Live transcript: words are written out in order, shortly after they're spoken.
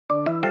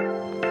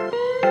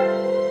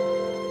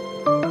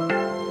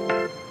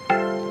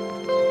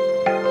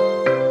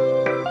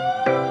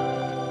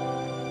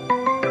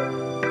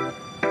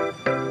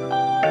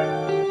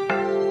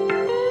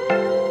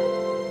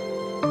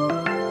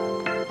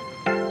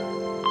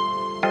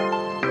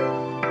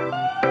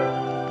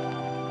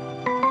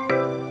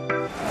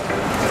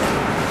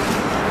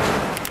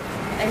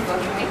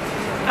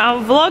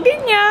I'm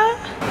vlogging ya.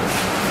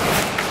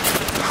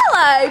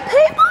 Hello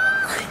people.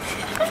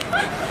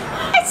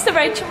 It's the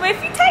Rachel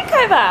Murphy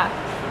takeover.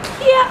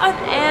 Here on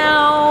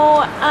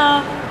our,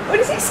 what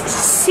is this?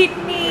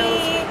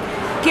 Sydney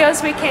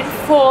Girls Weekend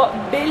for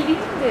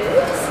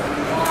Belinda's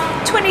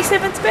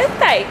 27th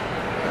birthday.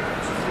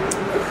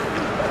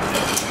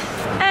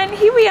 And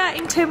here we are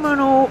in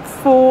Terminal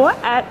 4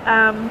 at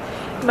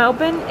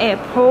Melbourne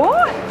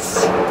Airport.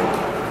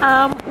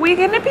 We're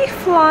going to be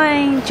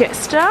flying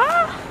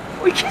Jetstar,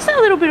 which is a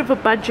little bit of a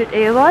budget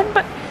airline,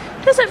 but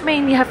doesn't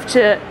mean you have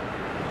to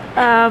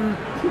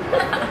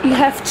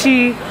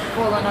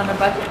fall on a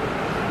budget.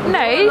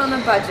 No, on a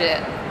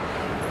budget.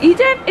 You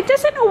don't. It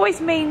doesn't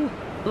always mean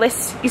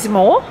less is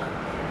more.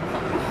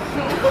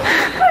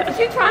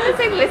 You're trying to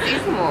say less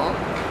is more,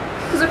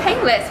 because we're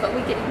paying less, but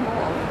we're getting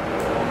more.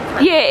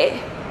 Yeah,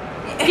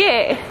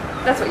 yeah.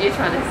 That's what you're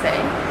trying to say.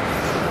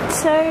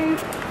 So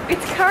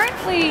it's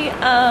currently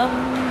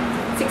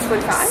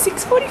 6:45.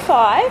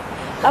 6:45.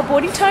 Our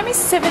boarding time is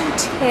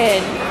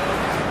 7:10.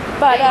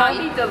 But might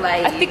be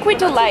delayed. I think we're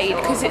delayed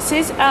because it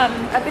says a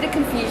bit of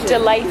confusion.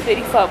 Delay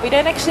 35. We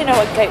don't actually know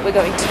what gate we're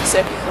going to, so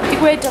I think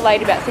we're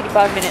delayed about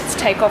 35 minutes.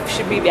 Takeoff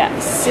should be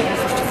about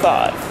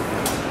 7:55.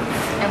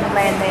 And we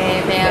land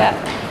there about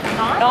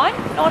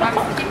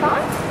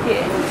 9:55?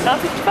 Yeah,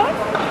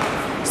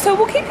 9:55. So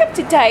we'll keep you up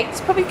to date. It's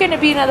probably going to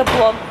be another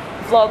vlog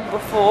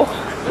before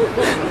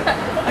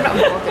I'm not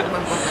vlogging,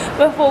 I'm vlogging.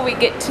 before we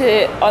get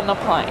to on the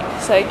plane.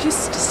 So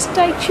just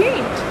stay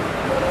tuned.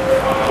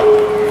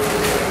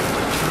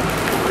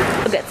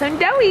 We'll get some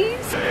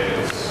doughies.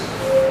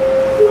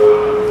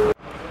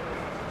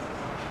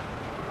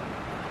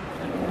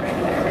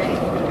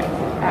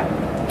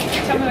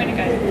 Tell me when to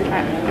go.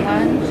 Alright,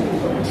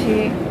 1,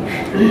 2,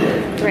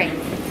 3.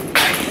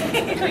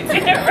 We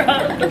did it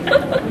wrong.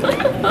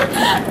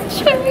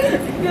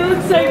 You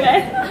look so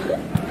bad.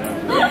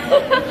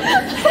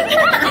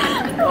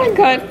 Oh my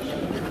god.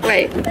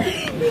 Wait,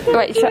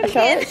 show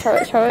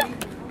it.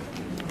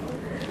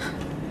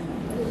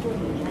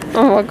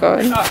 Oh my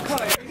god.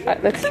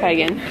 Alright, let's try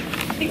again. I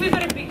think we've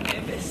got a bit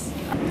nervous.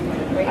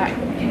 Alright,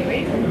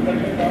 anyway.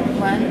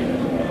 1,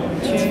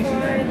 2,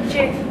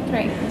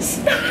 3.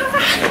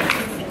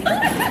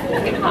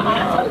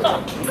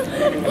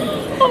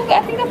 Oh,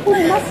 I think I pulled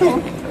a muscle.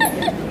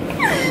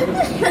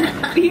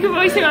 You can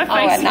always see my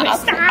face. Oh, no,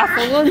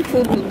 I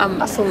pulled a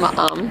muscle in my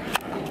arm.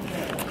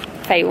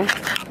 Fail.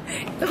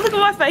 Look at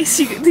my face.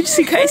 You just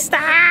go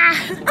star.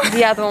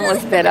 The other one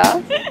was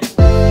better.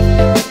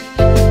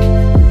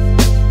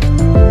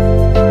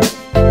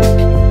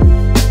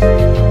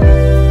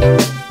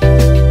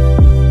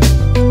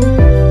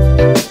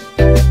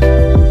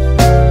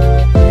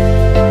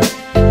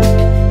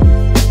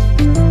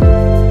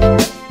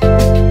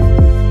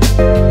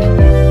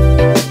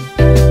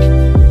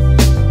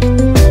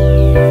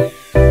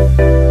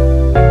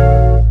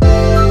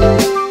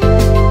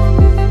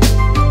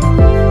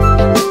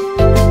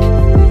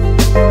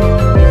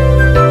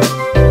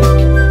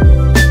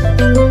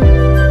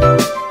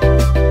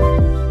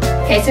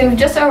 So we've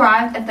just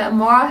arrived at the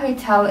Amora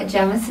Hotel at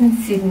Jamison,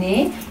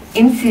 Sydney,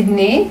 in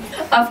Sydney,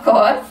 of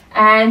course.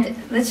 And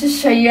let's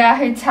just show you our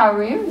hotel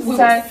room.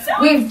 So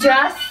we've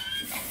just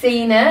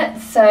seen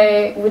it,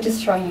 so we're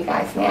just showing you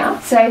guys now.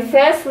 So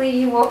firstly,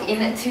 you walk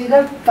into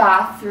the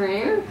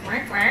bathroom,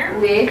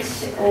 which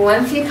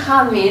once you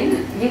come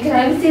in, you can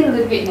only see a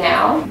little bit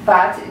now,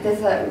 but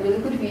there's a really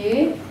good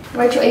view.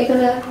 Rachel, are you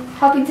gonna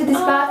hop into this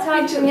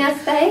bathtub during our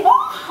stay?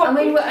 I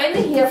mean, we're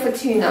only here for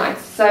 2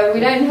 nights, so we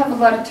don't have a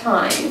lot of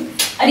time.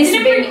 I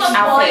didn't bring my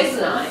our first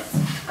night.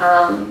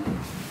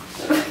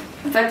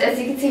 But as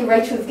you can see,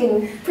 Rachel's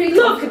getting pretty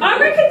comfortable. I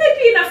reckon there'd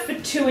be enough for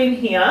 2 in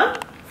here.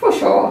 For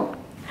sure.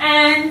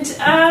 And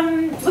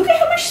look at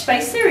how much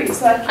space there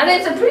is. Like, and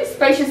it's a pretty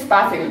spacious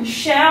bathroom.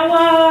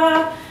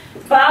 Shower,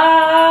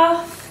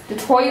 bath, the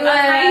toilet,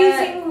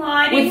 amazing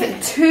lighting,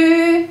 with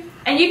 2.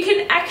 And you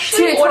can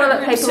actually order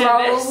room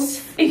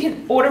service. You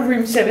can order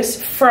room service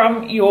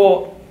from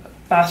your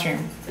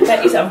bathroom.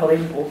 That is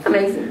unbelievable.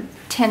 Amazing.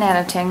 10 out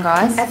of 10,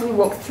 guys. As we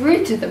walk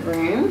through to the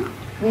room,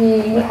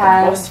 we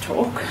have boss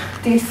talk.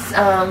 This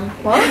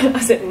what? I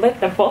said let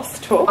the boss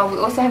talk. Oh, we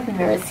also have the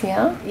mirrors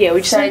here. Yeah,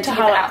 we just need to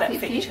highlight that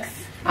feature.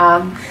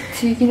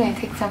 To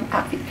take some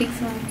outfit pics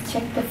and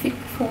check the fit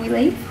before we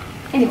leave.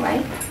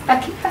 Anyway,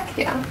 back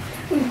here,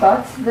 we've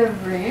got the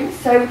room.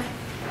 So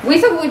we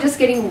thought we were just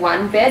getting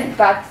 1 bed,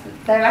 but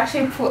they've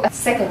actually put a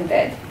 2nd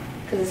bed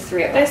because there's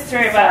 3 of us. There's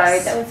 3 of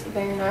us. So that was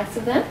very nice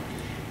of them.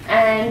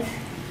 And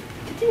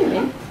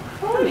continuing.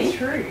 Oh,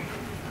 true.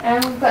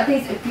 And we've got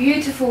these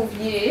beautiful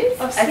views,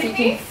 as you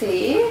can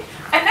see.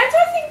 And that's,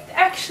 I think,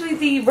 actually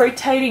the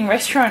rotating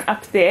restaurant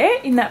up there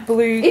in that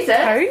blue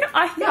cone.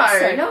 I think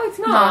so. No, it's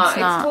not.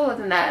 No, it's taller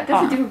than that.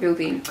 That's a different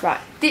building.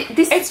 Right.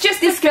 This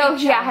girl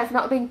here has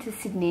not been to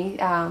Sydney,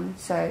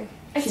 so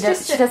she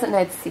doesn't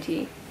know the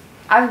city.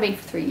 I haven't been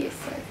for 3 years,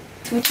 so.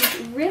 Which is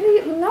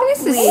really lovely.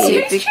 This is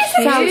super cute.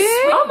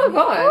 Oh my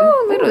god.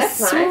 Oh, little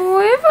that's swivel.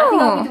 nice. I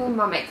think I'll be doing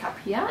my makeup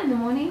here in the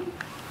morning.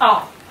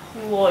 Oh.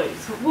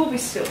 clothes. We'll be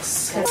still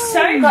so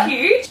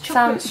cute.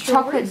 Some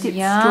chocolate dipped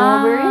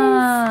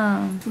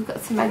strawberries. We've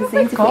got some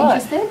magazines if you're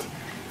interested.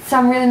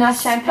 Some really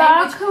nice champagne.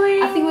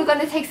 Sparkly. I think we're going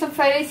to take some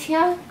photos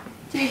here.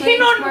 Do you agree?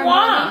 Pinot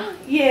Noir.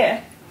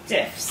 Yeah,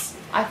 defs.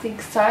 I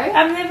think so.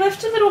 They've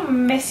left a little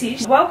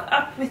message. Woke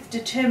up with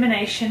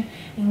determination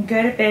and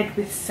go to bed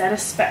with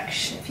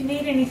satisfaction. If you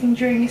need anything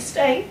during your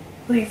stay,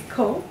 please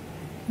call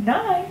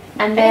 9.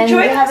 And then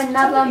we have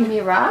another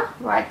mirror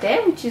right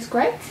there, which is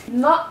great.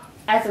 Not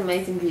as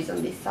amazing views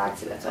on this side,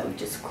 so that's why we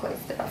just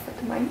closed it off at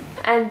the moment.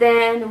 And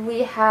then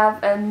we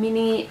have a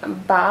mini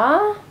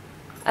bar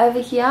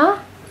over here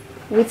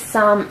with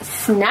some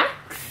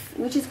snacks,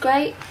 which is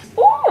great.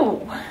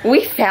 Ooh!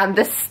 We found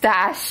the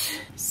stash.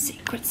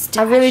 Secret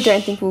stash. I really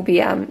don't think we'll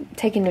be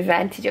taking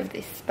advantage of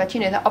this, but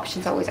you know, the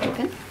option's always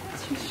open.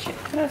 Let's just check.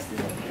 What else is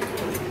in here?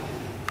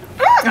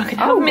 I can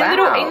have my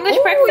little English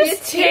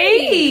breakfast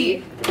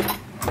tea.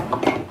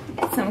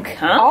 Some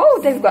cups. Oh,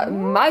 they've got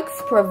mugs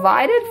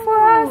provided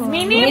for us.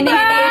 Mini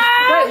bag.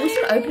 Wait, we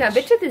should open it. I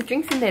bet you there's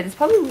drinks in there. There's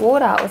probably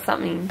water or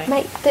something.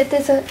 Mate,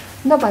 there's a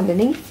knob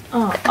underneath.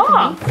 Oh, Kit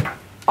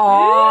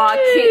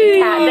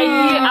Kat. They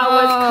knew I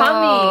was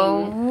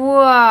coming.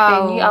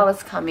 Wow. They knew I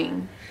was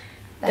coming.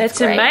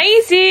 That's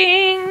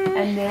amazing.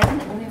 And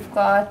then we've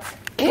got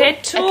a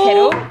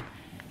kettle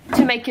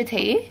to make your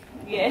tea.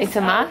 Yes, it's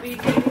a must.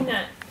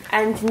 That.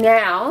 And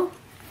now,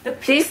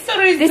 this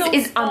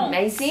is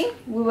amazing.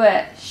 We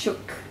were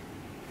shook.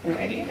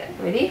 Ready?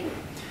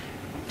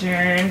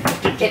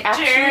 It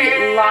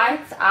actually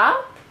lights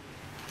up.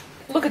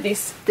 Look at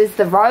this. There's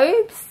the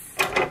robes.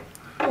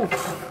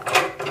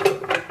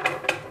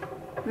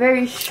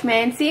 Very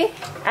schmancy.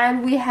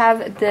 And we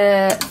have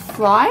the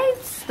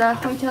slides, the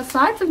hotel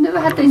slides. I've never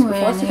had these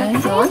before, so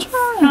that's nice.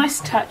 Nice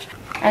touch.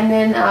 And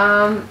then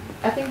I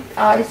think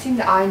I assume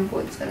the iron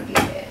board's going to be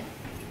there.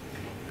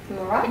 Am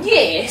I right?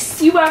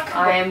 Yes, you are correct.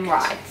 I am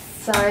right.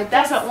 So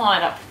doesn't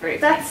line up very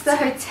that's the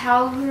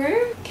hotel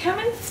room. Come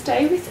and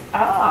stay with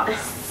us.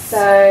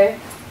 So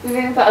we've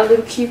even got a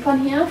little coupon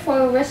here for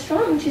a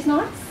restaurant, which is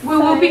nice.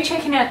 We'll be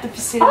checking out the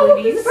facilities. Oh,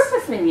 look, there's the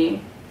breakfast menu.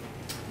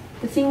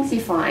 The things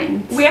you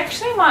find. We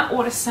actually might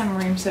order some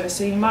room service,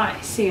 so you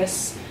might see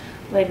us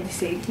later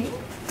this evening.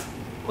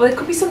 Well, there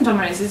could be some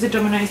Domino's. There's a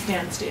Domino's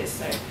downstairs,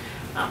 so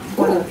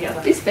one or the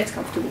other. This bed's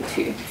comfortable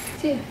too.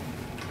 So yeah,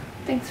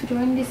 thanks for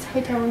joining this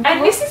hotel room.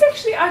 And this is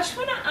actually, I just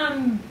want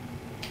to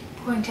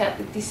point out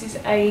that this is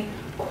a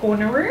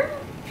corner room.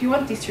 If you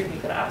want this room,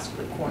 you've got to ask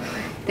for the corner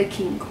room. The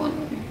king corner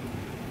room.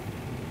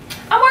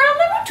 And we're on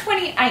level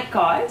 28,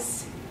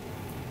 guys.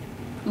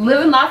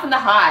 Living life on the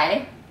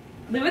high.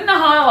 Living the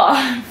high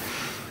life.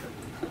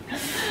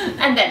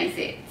 And that is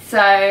it.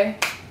 So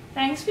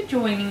thanks for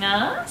joining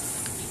us.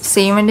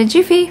 See you in a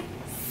jiffy.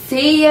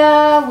 See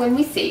ya when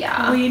we see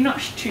ya. We're not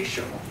too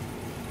sure.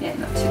 Yeah,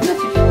 not too sure.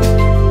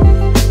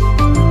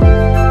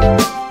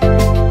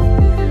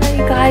 Hello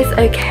you guys.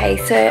 Okay,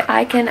 so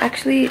I can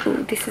actually,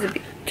 this is a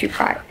bit too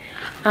bright.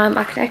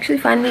 I can actually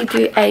finally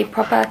do a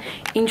proper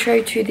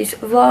intro to this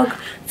vlog.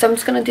 So I'm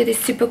just going to do this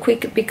super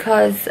quick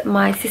because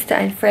my sister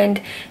and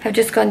friend have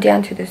just gone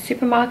down to the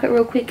supermarket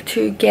real quick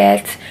to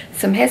get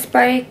some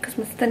hairspray because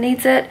my sister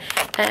needs it.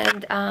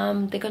 And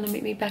they're going to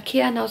meet me back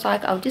here. And I was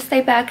like, I'll just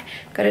stay back.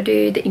 Got to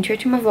do the intro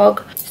to my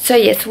vlog. So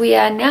yes, we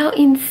are now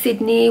in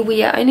Sydney.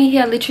 We are only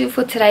here literally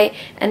for today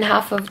and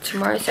half of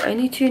tomorrow. So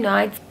only 2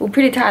 nights. We were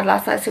pretty tired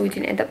last night, so we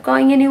didn't end up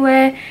going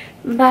anywhere.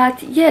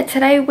 But yeah,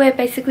 today we're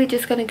basically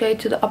just going to go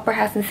to the Opera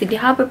House in Sydney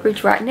Harbour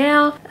Bridge right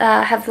now,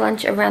 have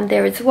lunch around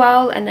there as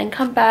well, and then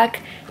come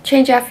back,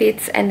 change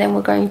outfits, and then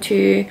we're going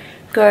to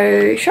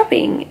go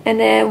shopping,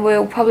 and then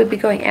we'll probably be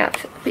going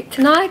out a bit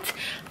tonight.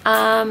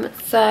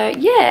 So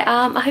yeah,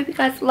 I hope you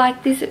guys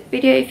like this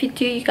video. If you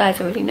do, you guys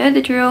already know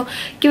the drill.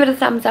 Give it a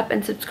thumbs up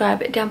and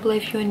subscribe down below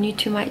if you're new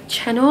to my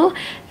channel.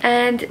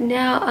 And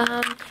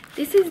now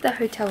this is the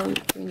hotel room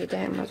during the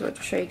day. I might as well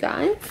show you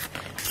guys.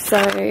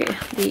 So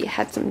we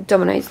had some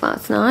Domino's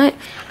last night,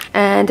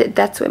 and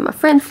that's where my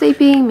friend's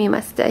sleeping. Me and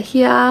my sister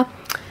here.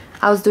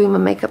 I was doing my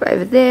makeup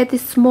over there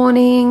this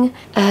morning,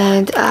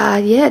 and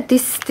yeah,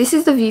 this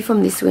is the view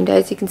from this window.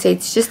 As you can see,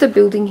 it's just a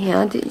building here.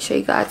 I didn't show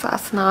you guys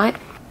last night,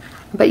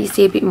 but you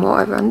see a bit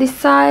more over on this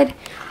side,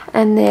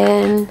 and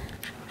then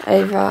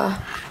over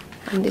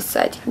on this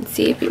side you can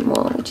see a bit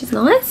more, which is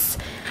nice.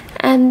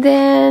 And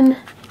then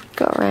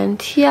go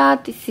around here.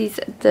 This is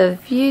the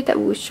view that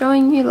we were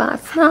showing you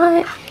last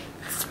night.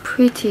 It's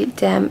pretty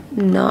damn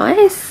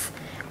nice,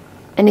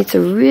 and it's a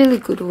really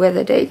good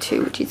weather day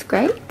too, which is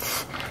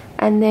great.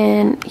 And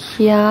then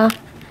here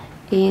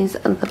is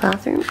the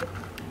bathroom.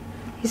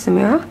 Here's the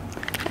mirror,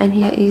 and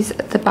here is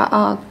the bar.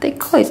 Oh, they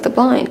closed the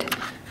blind.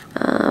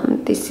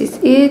 This is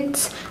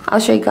it. I'll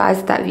show you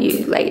guys that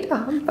view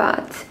later,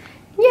 but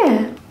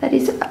yeah, that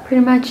is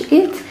pretty much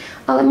it.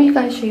 Let me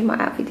guys show you my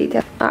outfit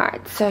detail.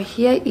 Alright, so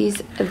here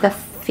is the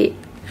fit.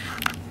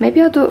 Maybe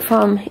I'll do it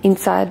from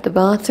inside the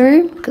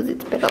bathroom because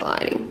it's better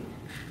lighting.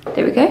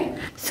 There we go.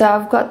 So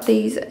I've got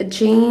these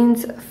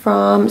jeans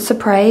from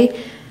Supre,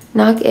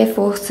 Nike Air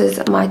Forces.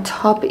 My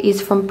top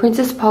is from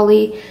Princess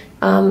Polly.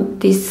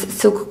 This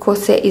silk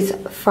corset is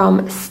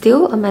from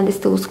Still, Amanda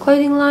Still's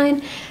clothing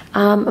line.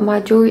 My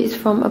jewelry is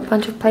from a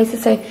bunch of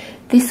places. So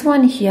this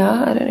one here,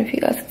 I don't know if you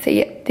guys can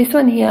see it. This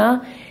one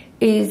here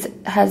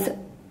has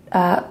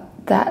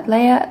that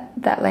layer,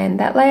 that layer, and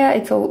that layer.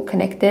 It's all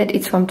connected.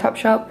 It's from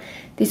Topshop.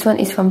 This one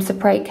is from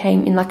Separate. It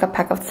came in like a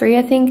pack of 3,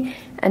 I think.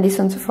 And this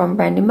one's from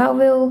Brandy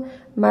Melville.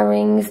 My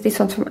rings, this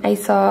one's from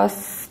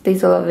ASOS.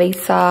 These are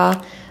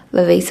Lavisa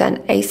and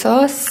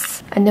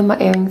ASOS. And then my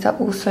earrings are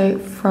also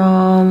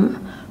from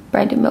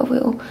Brandy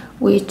Melville,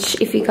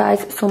 which if you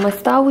guys saw my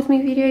Style With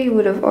Me video, you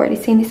would have already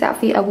seen this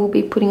outfit. I will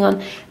be putting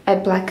on a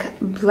black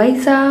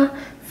blazer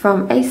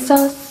from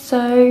ASOS.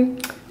 So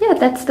yeah,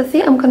 that's the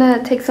thing. I'm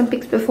gonna take some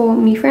pics before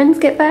me friends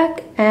get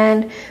back,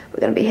 and we're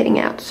gonna be heading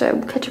out. So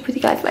we'll catch up with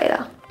you guys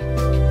later.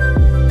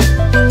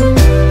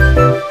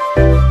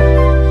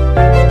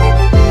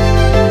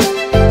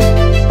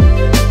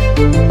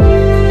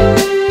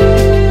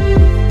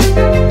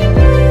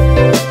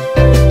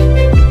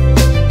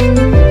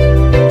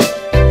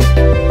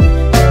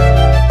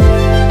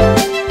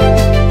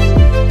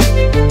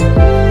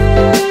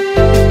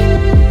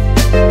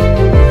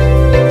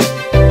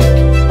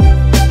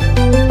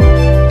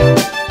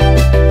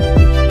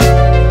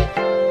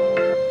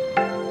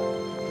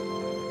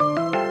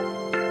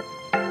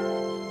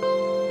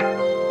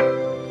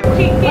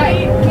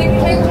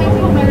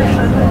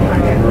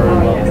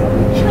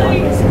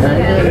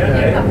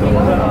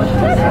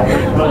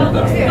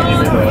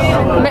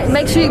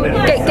 Make sure you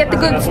get the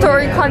good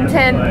story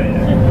content.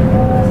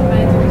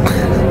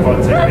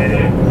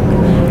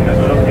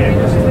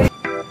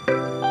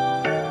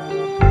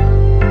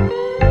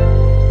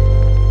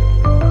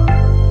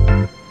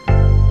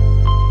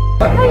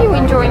 How are you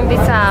enjoying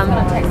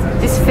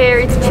this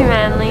ferry to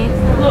Manly?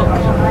 Look,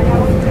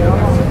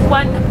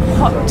 one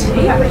hot tip.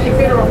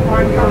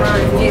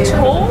 It's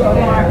tall,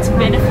 it's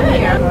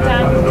benefiting.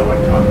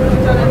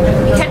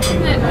 You catch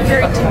the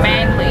ferry to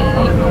Manly,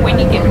 when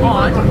you get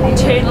on,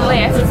 turn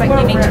left, but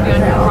you need to be on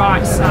the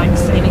right side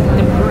so you need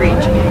the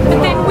bridge.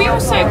 But then we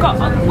also got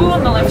we were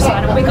on the left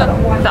side and we got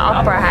the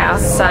Opera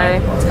House, so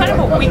it's kind of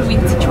a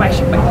win-win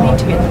situation, but you need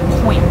to be at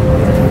the point of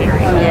the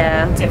ferry.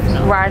 Yeah,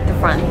 definitely. Right at the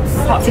front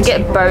Hot to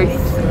get both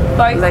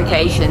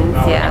locations.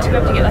 Yeah, to be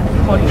able to get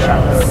like body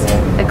shots.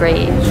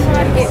 Agreed.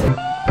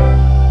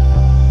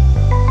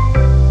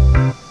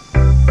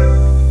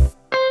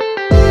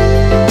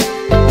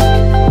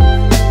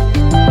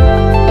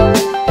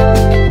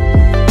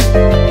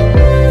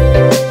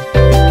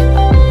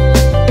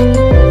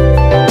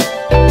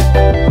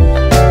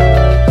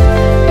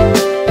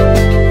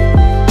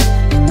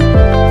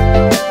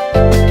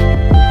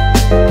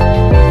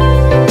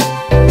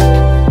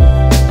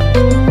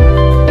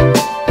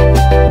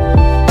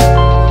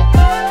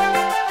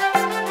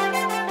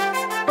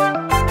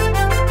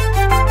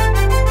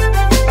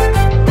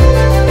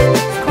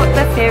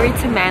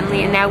 To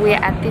Manly, and now we're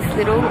at this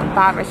little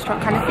bar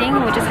restaurant kind of thing.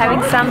 We're just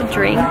having some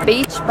drink.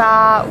 Beach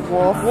bar,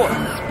 wharf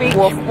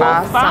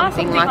bar,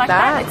 something like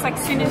that. It's like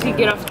as soon as you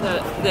get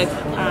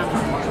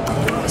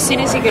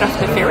off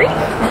the ferry.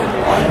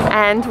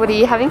 And what are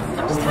you having?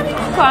 I'm just having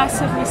a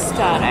glass of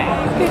Moscato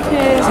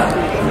because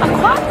I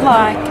quite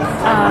like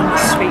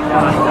sweet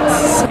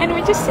wines. And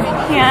we're just sitting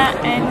here,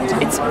 and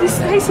this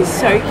place is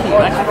so cute.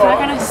 Like I feel like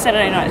on a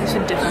Saturday night this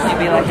would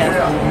definitely be like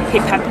a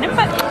hip happening.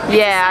 But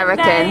yeah, I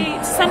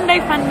reckon Sunday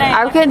fun day.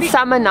 I reckon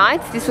summer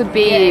nights this would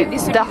be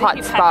the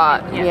hot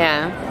spot.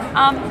 Yeah.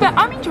 But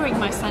I'm enjoying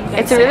my Sunday.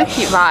 It's a really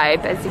cute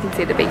vibe, as you can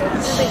see the beach.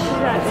 It's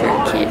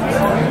very cute.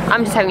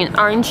 I'm just having an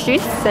orange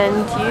juice,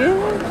 and you?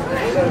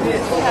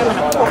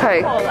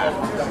 Coke.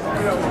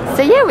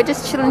 So yeah, we're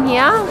just chilling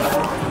here,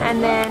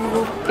 and then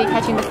we'll be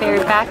catching the ferry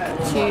back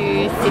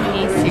to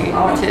Sydney soon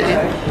to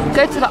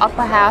go to the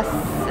Opera House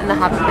and the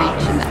Harbour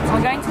Bridge. And that's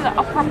we're going to the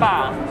Opera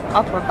Bar.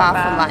 Opera Bar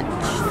for lunch.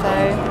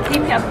 So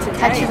keep you up to date.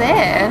 Catch you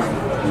there.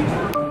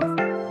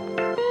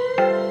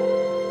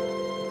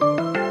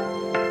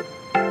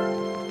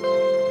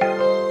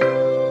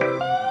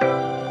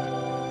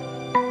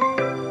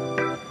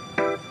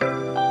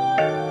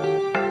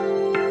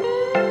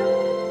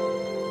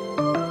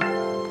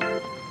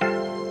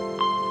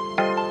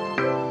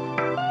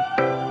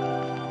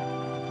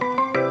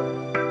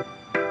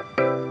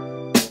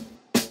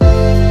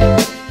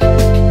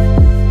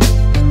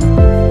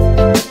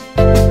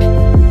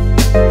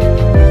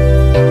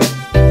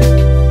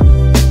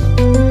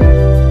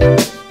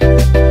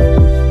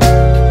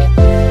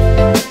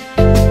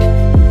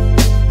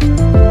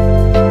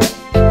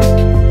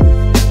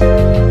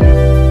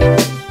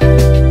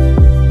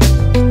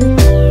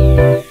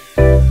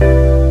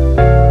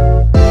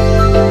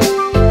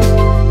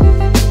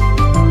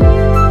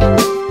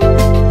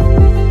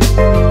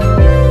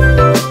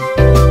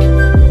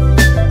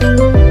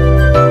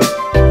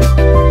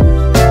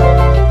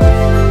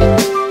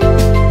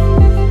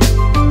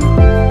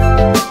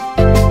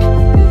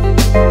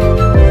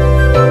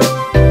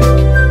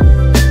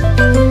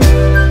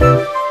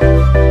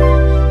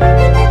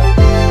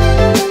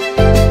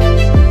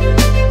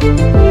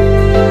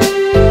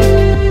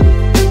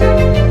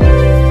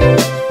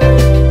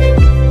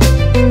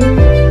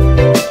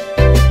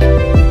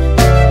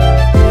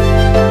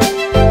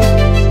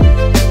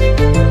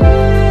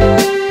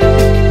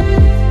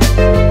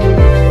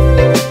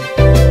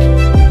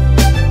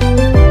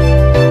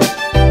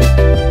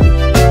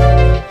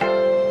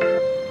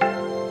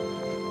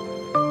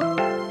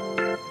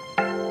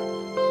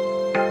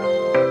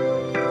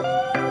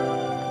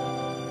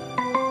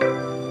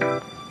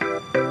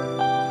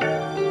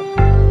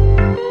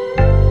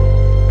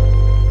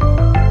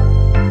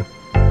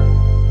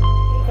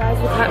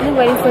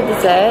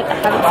 dessert. I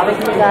haven't spoken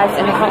to you guys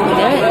in a hot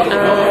minute.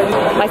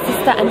 My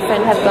sister and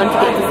friend have gone to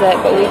get dessert,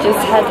 but we just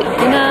had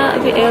dinner a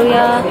bit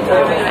earlier.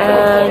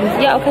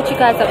 And yeah, I'll catch you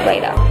guys up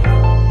later.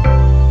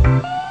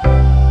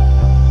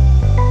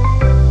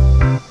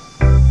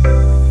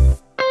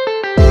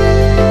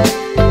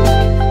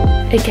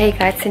 Okay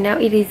guys, so now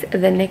it is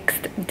the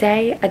next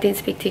day. I didn't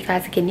speak to you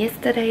guys again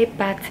yesterday,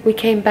 but we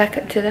came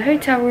back to the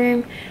hotel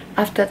room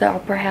after the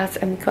opera house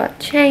and we got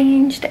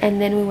changed, and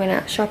then we went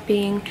out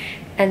shopping,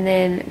 and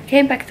then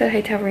came back to the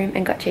hotel room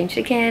and got changed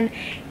again,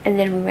 and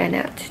then we went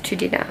out to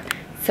dinner.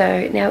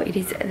 So now it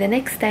is the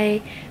next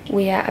day.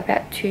 We are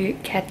about to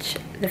catch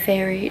the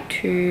ferry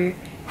to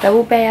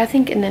Double Bay, I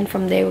think, and then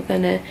from there we're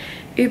gonna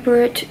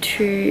Uber it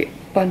to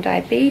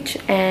Bondi Beach,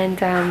 and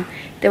then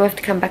we have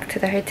to come back to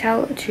the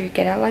hotel to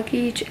get our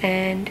luggage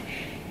and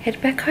head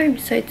back home.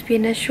 So it's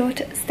been a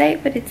short stay,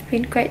 but it's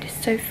been great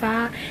so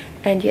far.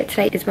 And yeah,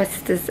 today is my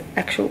sister's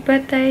actual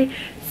birthday,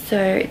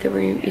 so the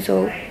room is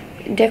all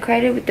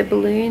decorated with the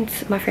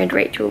balloons. My friend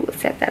Rachel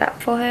set that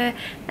up for her,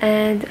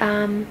 and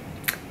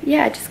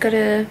yeah,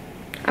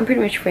 I'm pretty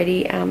much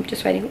ready.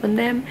 Just waiting on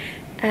them,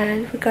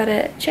 and we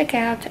gotta check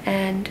out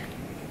and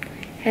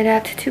head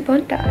out to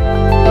Bondi.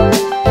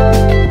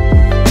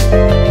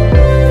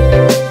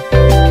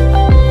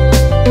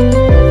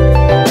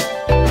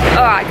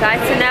 Alright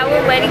guys, so now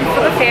we're waiting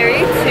for the ferry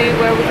to,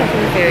 where are we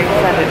catching the ferry?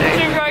 Because I don't know.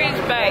 To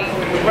Rose Bay.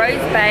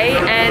 Rose Bay,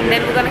 and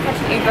then we're going to catch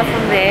an Uber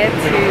from there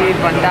to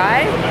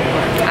Bondi.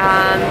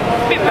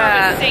 Bit more of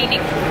a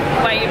scenic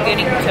way of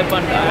getting to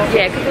Bondi.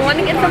 Yeah, because we want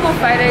to get some more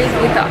photos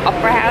with the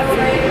Opera House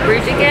and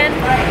Bridge again,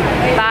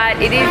 but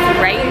it is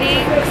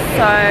raining,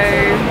 so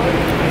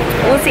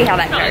we'll see how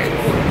that goes.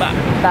 But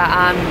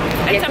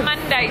it's a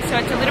Monday, so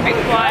it's a little bit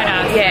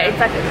quieter. Yeah, it's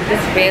like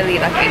there's barely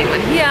like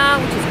anyone here,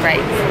 which is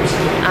great.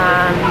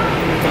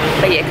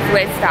 But yeah, because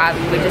we're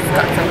starving, we just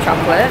got some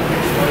chocolate.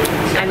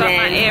 I got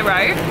my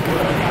Aero,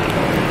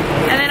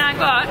 and then I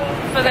got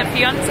for the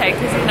fiance,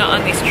 because he's not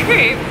on this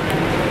trip,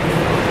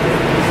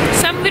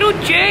 some little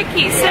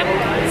jerky, some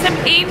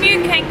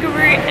emu,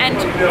 kangaroo, and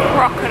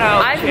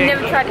crocodile. I've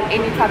never tried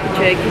any type of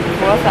jerky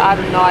before, so I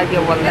have no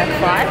idea what that's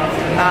like.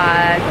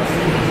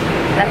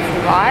 That's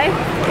the vibe.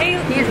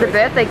 Here's the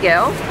birthday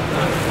girl.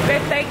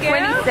 Birthday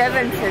girl?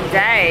 27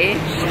 today.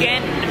 She's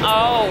getting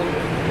old.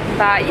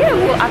 But yeah,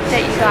 we'll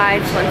update you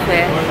guys once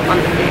we're on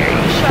the ferry.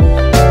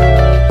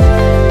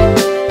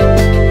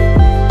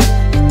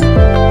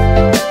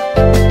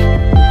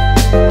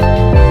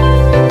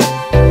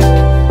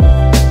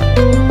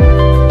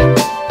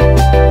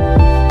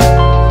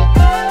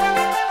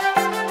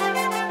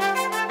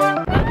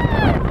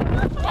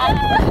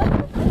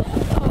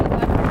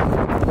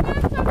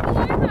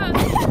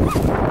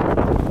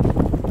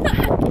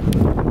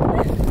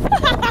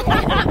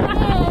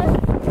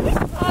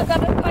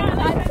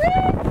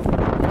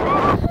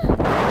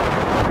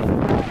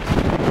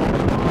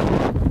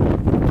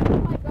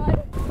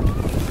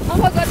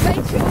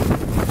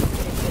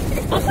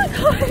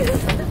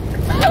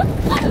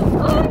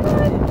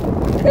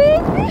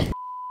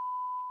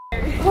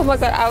 Oh my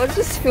god, I was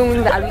just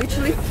filming that. I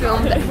literally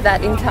filmed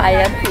that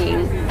entire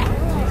thing.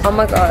 Oh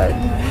my god.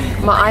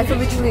 My eyes are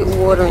literally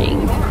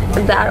watering.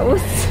 That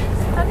was...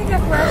 I think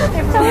I've rushed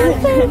him. That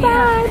was so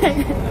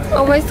bad.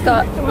 Almost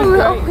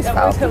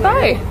fell off the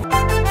boat.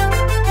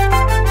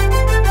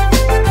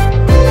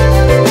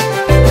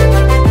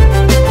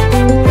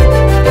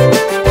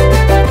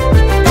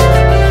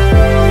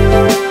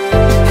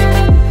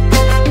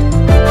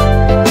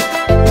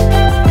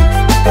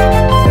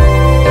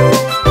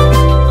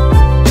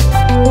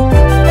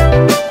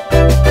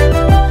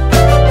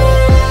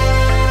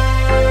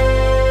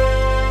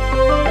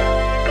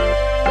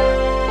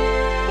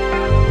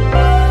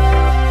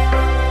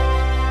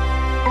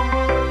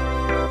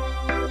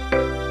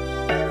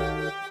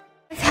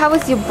 How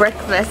was your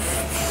breakfast?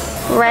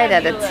 Right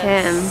out of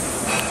 10.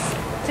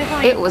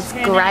 Definitely it was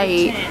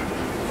great.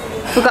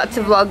 Forgot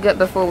to vlog it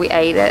before we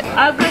ate it.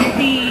 I got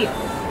the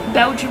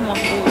Belgian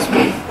waffles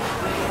with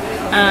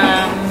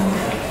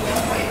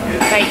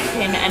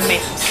bacon and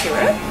maple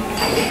syrup,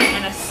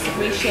 and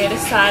we shared a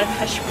side of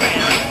hash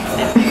brown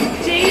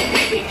and deep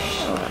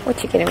fish.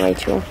 What you getting,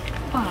 Rachel?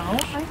 Oh,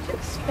 I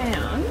just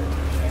found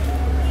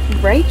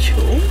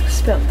Rachel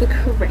spelled the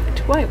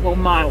correct way. Well,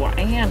 my way.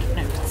 I don't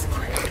know if it's the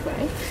correct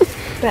way.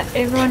 But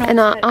everyone else and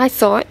I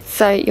saw it,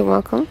 so you're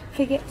welcome.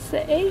 Forgets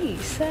the E,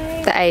 so...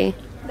 The A.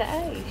 The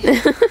A.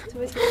 So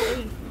where's the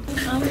E? I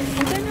don't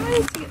know how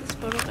to get this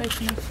bottle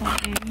open for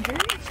Andrew.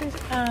 It says,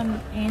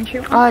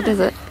 Andrew. Oh,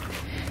 does it?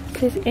 It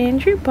says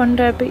Andrew,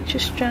 Bondi Beach,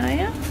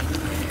 Australia.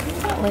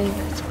 Can't believe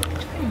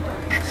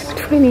it's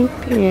 20,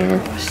 yeah.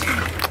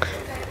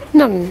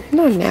 Not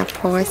in our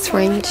price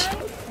range.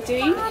 Do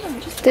you?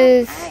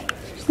 There's...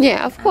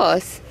 Yeah, of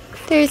course.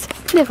 There's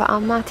never a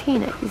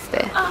Martina, is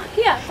there? Oh,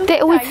 yeah. They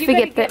always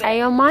forget the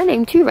A on my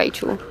name too,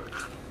 Rachel.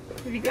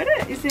 Have you got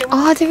it? Is there one?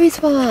 Oh, there is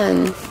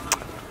one.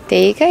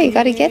 There you go, you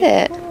gotta get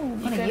it.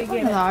 Want to get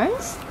one of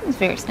those? It's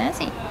very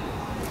snazzy.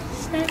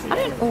 name? I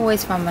don't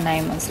always find my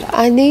name on stuff.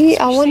 I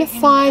want to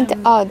find,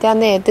 oh, down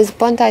there, there's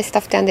Bondi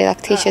stuff down there,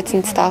 like t-shirts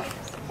and stuff.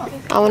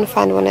 I want to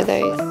find one of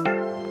those.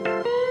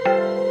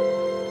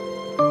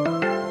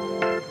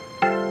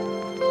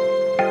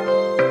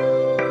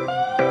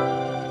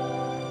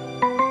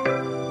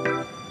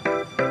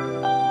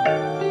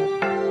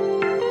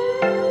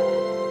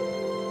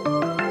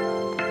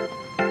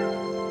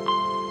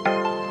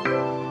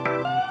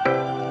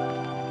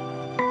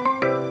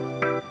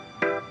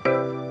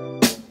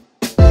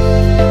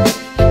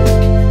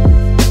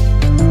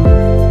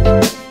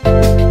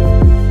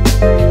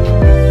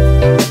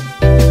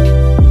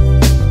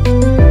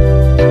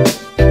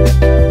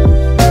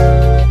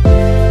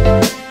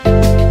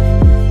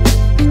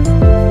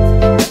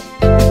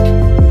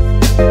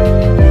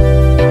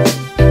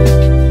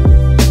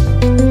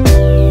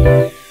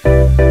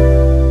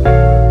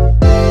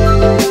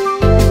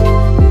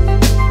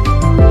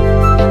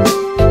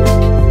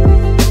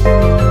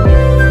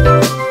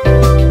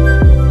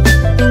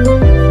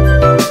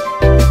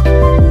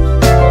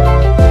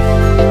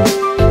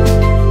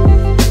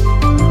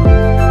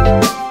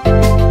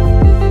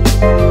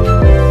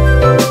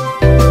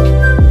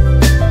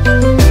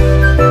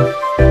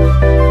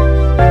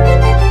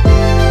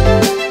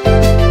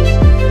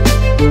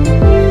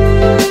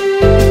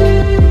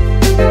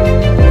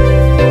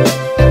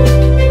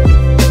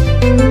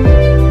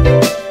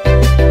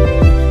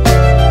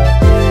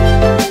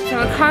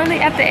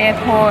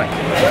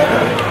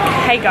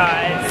 Hey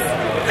guys,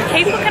 I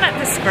keep looking at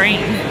the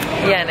screen.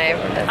 Yeah, no.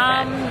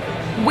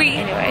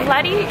 Anyway.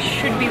 Laddie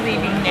should be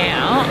leaving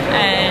now,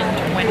 and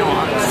we're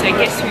not. So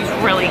guess who's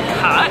really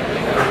cut?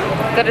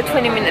 Got a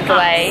 20-minute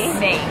delay.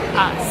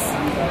 Us.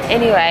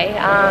 Anyway,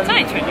 it's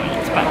only 20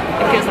 minutes, but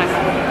it feels like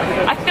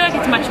I feel like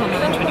it's much longer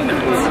than 20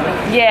 minutes.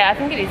 Yeah, I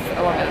think it is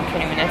longer than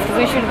 20 minutes because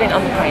we should have been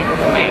on the plane.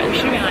 Yeah, we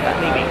should have been like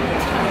leaving.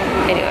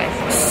 Anyways,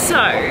 so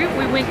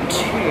we went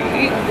to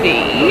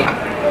the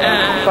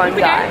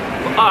Bondi.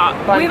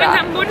 We went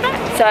down Bondi.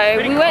 So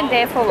we weren't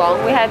there for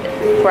long. We had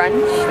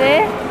brunch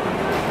there.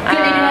 Good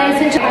evening,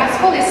 ladies and gentlemen.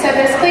 For this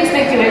service, please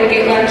make your way to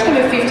gate lunch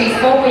number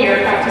 54 when your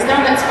aircraft is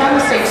done. That's final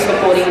stage of the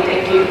boarding.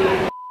 Thank you.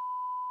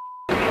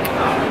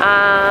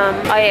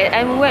 Oh yeah,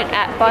 and we weren't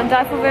at Bondi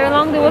for very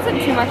long. There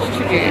wasn't too much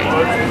to do.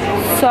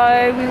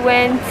 So we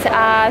went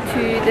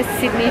to the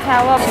Sydney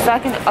Tower, which is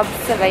like an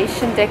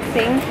observation deck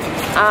thing.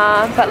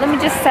 But let me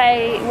just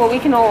say, well, we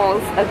can all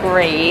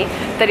agree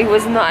that it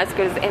was not as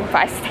good as the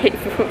Empire State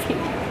Building.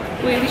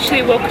 We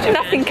literally walked around.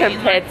 Nothing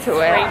compared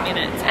to it. 3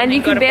 minutes. And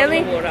you can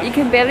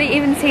barely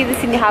even see the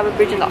Sydney Harbour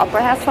Bridge and the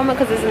Opera House from it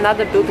because there's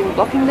another building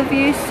blocking the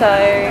view. So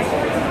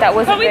that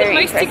was probably very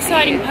the most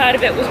exciting part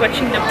of it was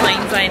watching the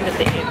planes land at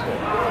the airport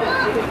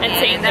and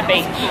seeing the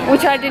beach,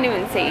 which I didn't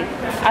even see.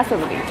 I saw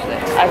the beach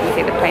though. I didn't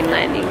see the plane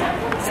landing.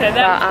 So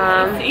that,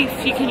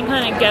 if you can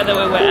kind of gather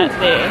where we're at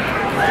there,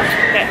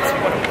 that's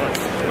what it was.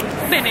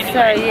 But anyway.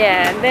 So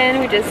yeah, then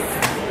we just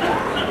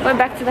went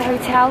back to the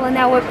hotel and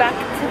now we're back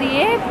to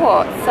the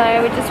airport. So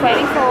we're just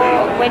waiting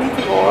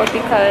to board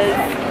because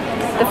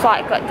the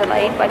flight got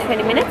delayed by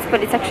 20 minutes,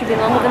 but it's actually been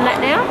longer than that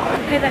now.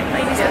 Okay, that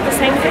lady's got the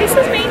same face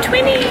as me,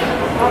 20.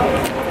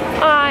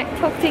 Alright,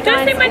 talk to you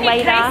guys later. Don't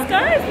say case,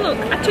 guys. Look,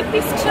 I took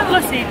this to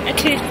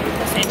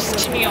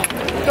New York.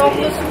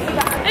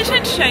 I just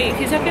wanted to show you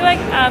because I feel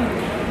like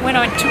when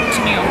I took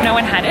to New York, no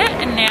one had it,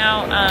 and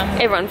now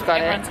everyone's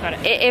got it.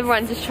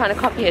 Everyone's just trying to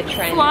copy a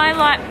trend. Fly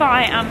Light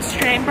by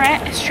Strand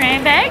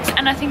Bags,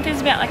 and I think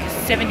there's about like a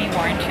 70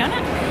 warranty on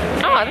it.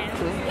 Oh, that's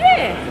cool.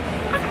 Yeah.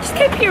 Just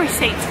keep your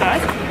receipts,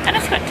 guys. And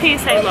it's got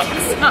TSA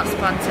locks. Not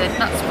sponsored,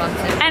 not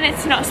sponsored. And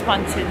it's not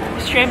sponsored.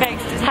 Strand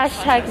Bags doesn't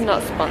Hashtag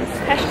not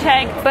sponsored.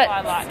 Hashtag but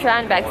Fly Light.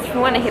 Strand Bags, if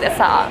you want to hit us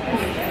up.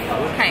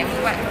 Okay, we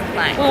won't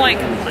complain. We won't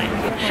complain.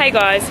 Hey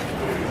guys.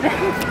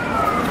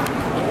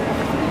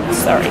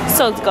 Sorry,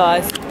 sods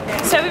guys.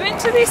 So we went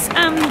to this,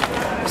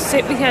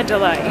 with our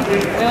delay,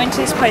 we went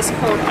to this place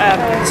called,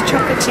 it's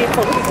chocolatier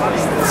called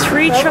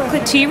Three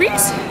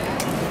Chocolatiers.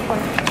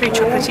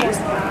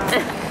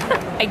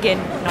 Again,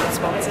 not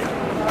sponsored.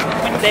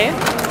 Went there.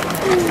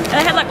 And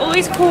they had like all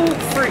these cool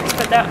fruits,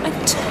 but they're a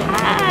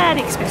tad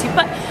expensive.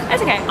 But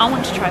that's okay, I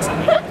wanted to try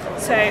something.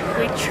 So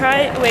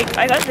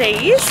I got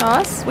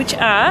these, which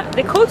are,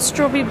 they're called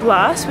Strawberry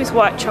Blast with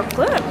white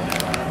chocolate.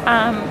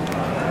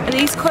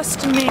 These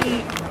cost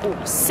me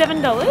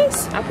 $7.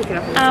 I'll pick it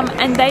up.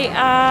 And they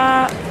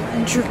are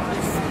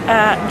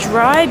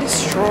dried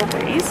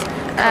strawberries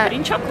covered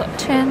in chocolate.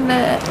 Turn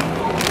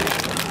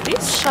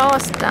This show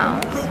us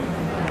down.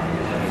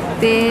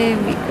 There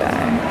we go.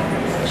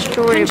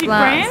 Strawberry 100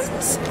 blast.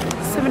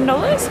 grams,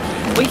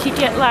 $7. We could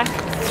get like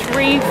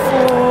 3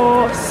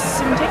 for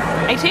 17,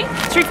 18?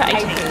 3 for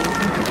 18.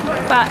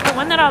 But the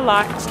one that I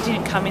liked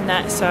didn't come in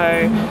that, so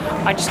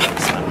I just got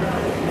this one.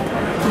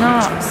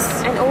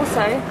 Nice. And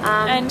also,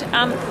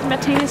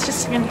 Martina's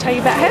just going to tell you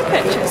about her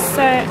purchase,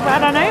 so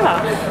right on over.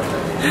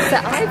 So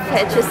I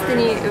purchased the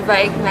new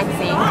Vogue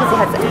magazine because it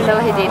has Bella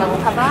Hadid on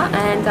the cover,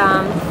 and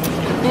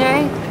you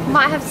know,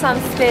 might have some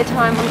spare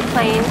time on the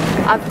plane.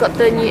 I've got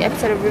the new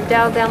episode of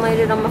Riverdale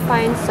downloaded on my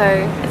phone, so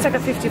It's like a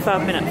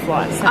 55-minute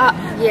flight. So.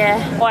 yeah.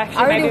 Well, actually,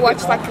 I already maybe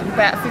watched like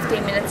about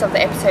 15 minutes of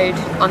the episode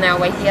on our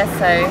way here,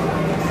 so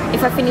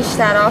if I finish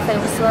that off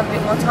and we still have a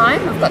bit more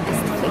time, I've got this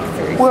to click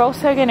through. We're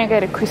also going to go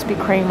to Krispy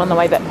Kreme on the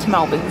way back to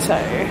Melbourne, so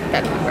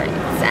That'd be great.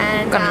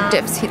 And Gonna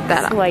Debs hit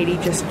that this up. lady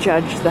just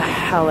judged the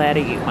hell out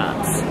of you,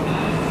 Marts.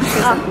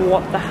 She's like,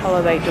 what the hell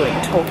are they doing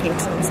talking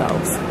to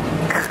themselves?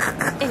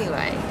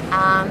 anyway,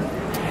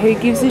 Who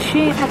gives a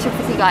shit? catch up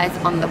with you guys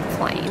on the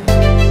plane.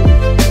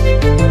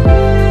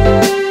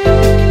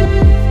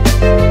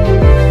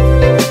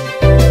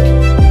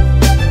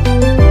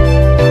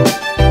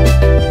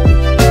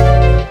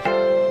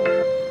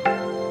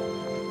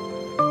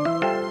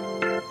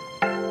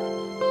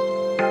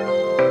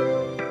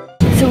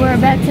 So we're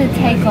about to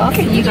take off,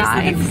 you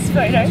guys.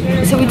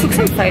 So we took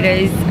some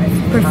photos,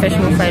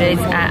 professional photos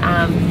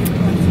at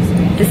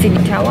the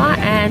Sydney Tower,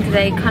 and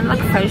they kind of like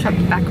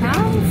photoshopped the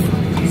backgrounds.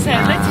 So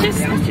let's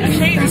just I'll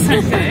show you this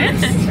one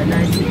first.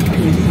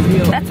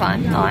 That's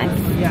fine, nice.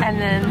 And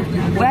then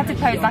we had to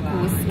pose like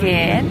we were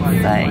scared, so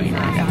you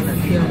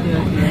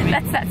know,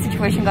 that's that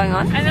situation going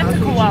on. And that's a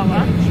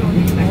koala.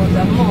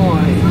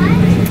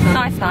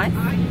 Nice. And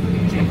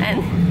And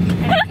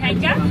a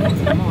kangaroo.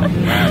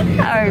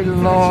 oh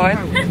lord.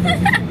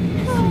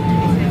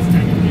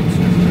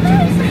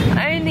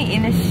 Only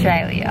in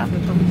Australia.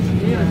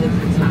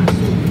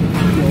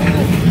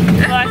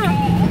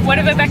 Like,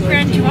 whatever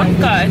background you want,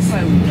 guys.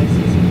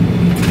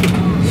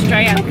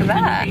 Straight up. Look at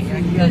that.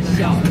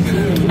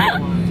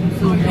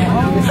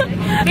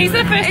 These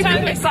are the first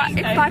time It's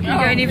like we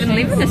don't even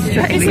live in This is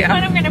what Australia.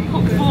 I'm going to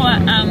put for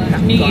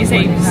New Year's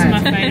Eve. This is my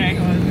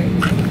photo.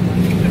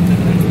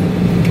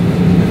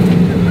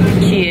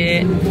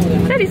 Cute.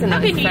 That is a nice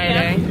Happy New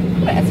photo.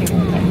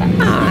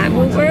 Alright,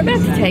 well we're about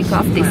to take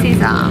off. This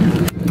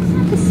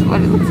is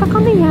what it looks like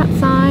on the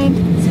outside.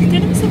 It's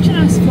going to be such a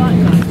nice flight,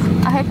 guys.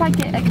 I hope I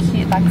get a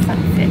cute like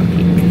sunset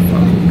pic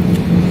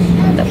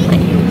from the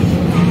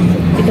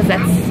plane because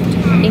that's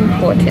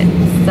important.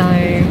 So